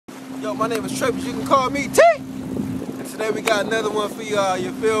Yo, my name is Trey, but you can call me T. And today we got another one for y'all,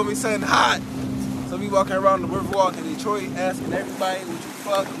 you feel me? Something hot. So we walking around the riverwalk in Detroit asking everybody, would you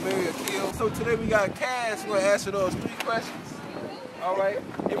fuck, marry, or kill? So today we got Cass, we're gonna answer those 3 questions. Alright,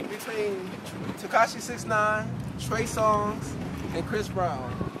 in between Tekashi 6ix9ine, Trey Songz, and Chris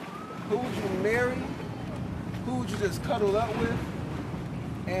Brown. Who would you marry? Who would you just cuddle up with?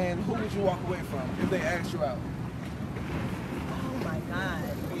 And who would you walk away from if they asked you out? Oh my God.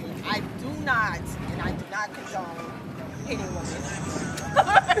 I do not condone hitting women.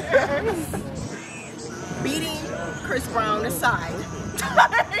 Beating Chris Brown aside,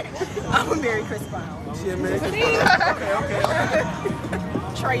 I'm gonna marry Chris Brown. Yeah, man. Okay.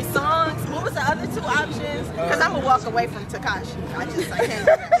 Trey Songz. What was the other 2 options? Because I'm gonna walk away from Tekashi. I can't do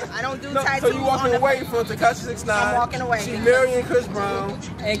that. I don't do tattoos. So you walking away from Tekashi 6ix9ine? I'm walking away. She marrying Chris Brown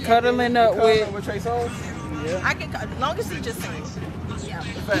and cuddling up with Trey Songz? Yeah. I can, as long as he just sings. Yeah.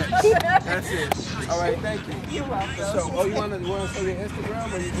 Facts. That's it. All right, thank you. You're welcome. So, you want to say your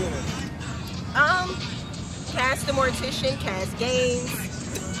Instagram or you good? Cass the Mortician, Cass Games.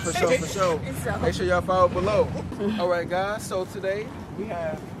 For sure. So. Make sure y'all follow below. All right, guys. So today we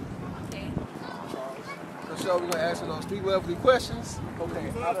have. For sure, we're gonna answer those 3 lovely questions.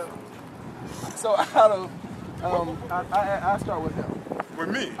 Okay. I start with him. With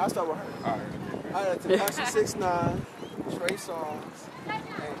me? I start with her. All right. I had Tekashi 6ix9ine, Trey Songz,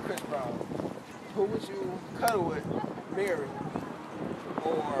 and Chris Brown. Who would you cuddle with, marry,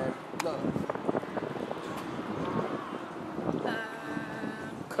 or love?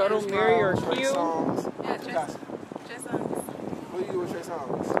 cuddle, marry, or Trey kill? Songz, Yeah, Trey Songz. What do you do with Trey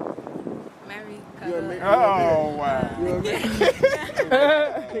Songz? Marry, You're cuddle. a Oh, wow.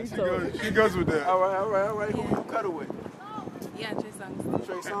 She goes with that. All right. Who would you cuddle with? Yeah, Trey Songz.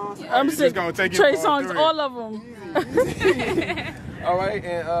 Trey Songz? Yeah. I'm Just sick. gonna take it Trey for Songz, 3. all of them. All right,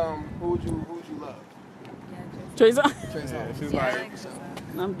 and who would you love? Yeah, Trey Songz. Trey Songz. She's Yeah, I like, like Trey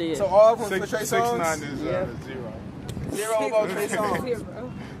Songz. I'm dead. So all of them for Trey 6ix9ine Songz? is 0. 0 about Trey Songz.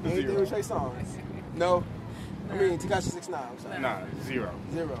 Anything 0. with Trey Songz? No? I mean, Tekashi 6ix9ine, I'm sorry. Nah, 0.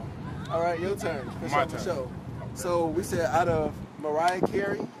 0. All right, your turn. My For turn. sure. So we said out of Mariah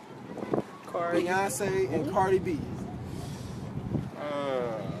Carey, Cardi. Beyonce, and Cardi B,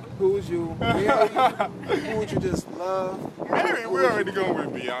 who would you marry? Who would you just love? Mary, we're already going with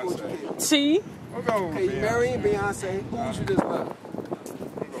Who would you Beyonce. kill? T. We're going Okay, with you Beyonce. marrying Beyonce. Who would you just love?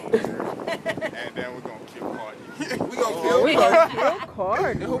 We're going with Mary. And then we're going to kill Carti. We gonna kill We Cardi. gonna kill Cardi.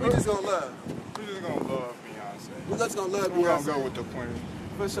 And who we just gonna love? We're just going to love Beyonce. We just gonna love We're going to Beyonce. go with the queen.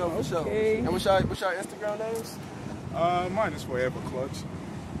 For sure. Okay. And what's y'all Instagram names? Mine is Forever Clutch.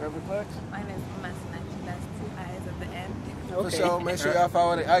 Forever Clutch? Mine is Masnach. That's 2 eyes at the end. For sure. Make sure y'all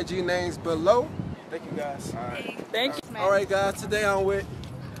follow the IG names below. Thank you guys. Thank you. All right, guys. Today I'm with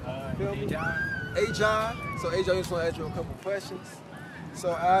A-John. So A-John, just want to ask you a couple questions.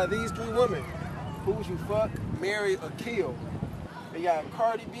 So these 3 women, who would you fuck, marry, or kill? They got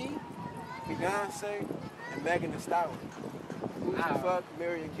Cardi B, Beyonce, and Megan Thee Stallion. Who would you fuck,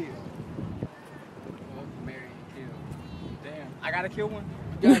 marry, and kill? Marry, kill. Damn. I gotta kill one?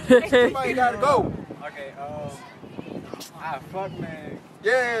 Somebody gotta go. Okay, fuck, man.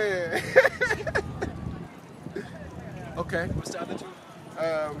 Yeah. Okay. What's the other 2?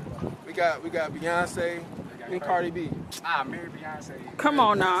 We got Beyonce and Cardi B. Marry Beyonce. Come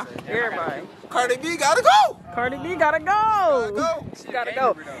on now, everybody. Cardi B gotta go. Cardi B gotta go. Gotta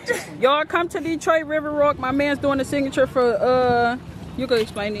go. Y'all come to Detroit River Walk. My man's doing the signature for you can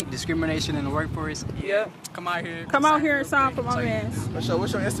explain it. Discrimination in the workforce. Yep. Come out here. Come out here and sign for my man. What's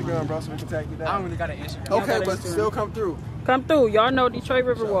your Instagram, bro, so we can tag you I down? don't really got an Instagram. Okay, got but Instagram. still come through. Come through. Y'all know Detroit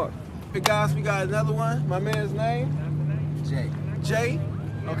River Walk. Hey guys, we got another one. My man's name? Jay.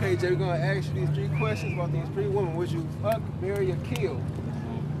 Okay, Jay, we're gonna ask you these 3 questions about these 3 women. Would you fuck, marry, or kill?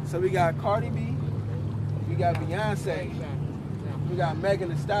 So we got Cardi B, we got Beyonce, we got Megan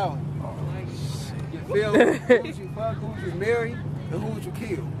Thee Stallion. You feel me? Who would you fuck, who would you marry, and who would you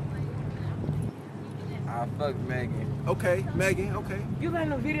kill? I fuck Megan. Okay, Megan, okay. You letting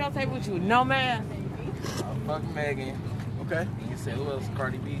them videotape with you? No, man. I fuck Megan. Okay. You said who else?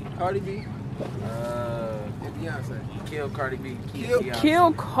 Cardi B. Cardi B And Beyonce. Kill Cardi B.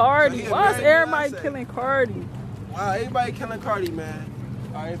 Kill Cardi. So he Why is married everybody Beyonce. killing Cardi? Wow, everybody killing Cardi, man.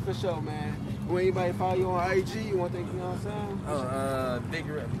 All right, for sure, man. When anybody follow you on IG, you want to think, you know what I'm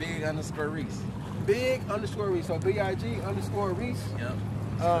saying? Big underscore Reese. Big underscore Reese. So BIG underscore Reese. Yep.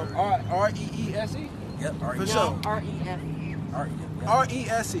 R-E-E-S-E? Yep. For sure. R-E-F-E.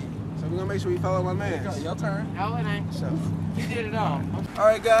 R-E-S-E. So we're going to make sure we follow my man. Your turn. No, it ain't. So. You did it all. All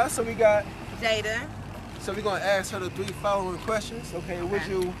right, guys. So we got Jada. So we're gonna ask her the 3 following questions. Okay, would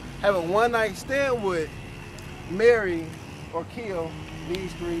you have a one-night stand with, marry, or kill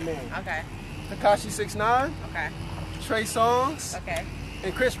these 3 men? Okay. Tekashi 6ix9ine, Okay. Trey Songz, Okay.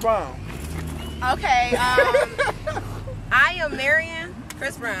 and Chris Brown. Okay. I am marrying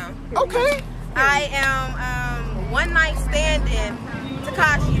Chris Brown. Okay. I am one night standing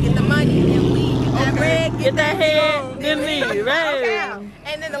Tekashi, get the money and leave. Get that bread, Get that head, then leave. Right. Okay.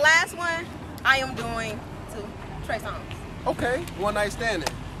 And then the last one, I am doing to Trey Songz. Okay. One night standing.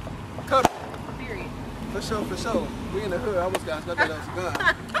 Cut. Period. For sure, for sure. We in the hood. I almost got that was a gun.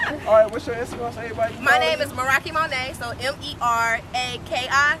 All right, what's your Instagram? So everybody can My follow name you? is Meraki Monet, so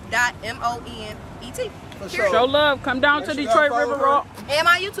MERAKI.MONET. For sure. Show love. Come down Make to sure Detroit y'all follow River her. Rock. And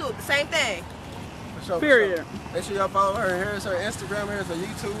my YouTube, the same thing. For sure, for Period. sure. Make sure y'all follow her. Here's her Instagram. Here's her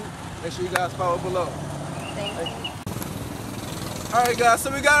YouTube. Make sure you guys follow below. Thank you. All right, guys.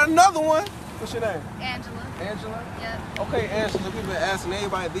 So we got another one. What's your name? Angela. Angela. Yep. Okay, Angela. We've been asking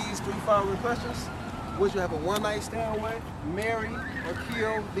everybody these 3 following questions. Would you have a one-night stand with, marry, or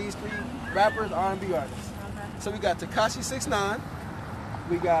kill these 3 rappers, R&B artists? Okay. So we got Tekashi 6ix9ine,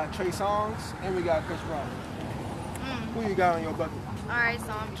 we got Trey Songz, and we got Chris Brown. Who you got on your bucket? All right,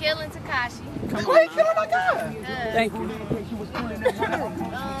 so I'm killing Tekashi. Why you killing my guy? Thank you. I'm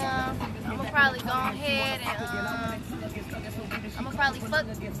gonna probably go ahead and I'm gonna probably fuck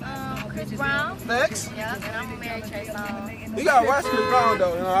Chris Brown. Next. Yeah, and I'm gonna marry Trey Songz. You gotta watch Chris Brown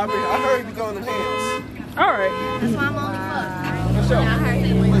though. You know, I heard you be going them hands. All right. That's why I'm only fucked. For sure. I heard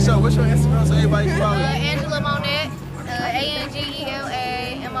that one. For sure. What's your Instagram so everybody can follow you? Angela Monet, ANGELAMONETT.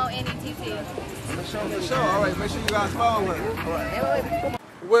 For sure, for sure. All right, make sure you guys follow her. All right.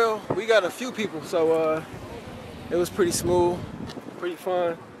 Well, we got a few people, so it was pretty smooth, pretty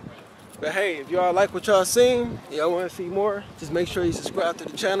fun. But hey, if y'all like what y'all seen, y'all want to see more, just make sure you subscribe to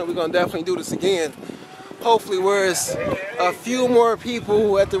the channel. We're gonna definitely do this again. Hopefully, where it's a few more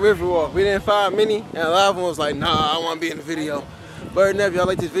people at the Riverwalk. We didn't find many, and a lot of them was like, nah, I want to be in the video. But if y'all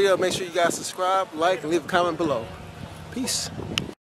like this video, make sure you guys subscribe, like, and leave a comment below. Peace.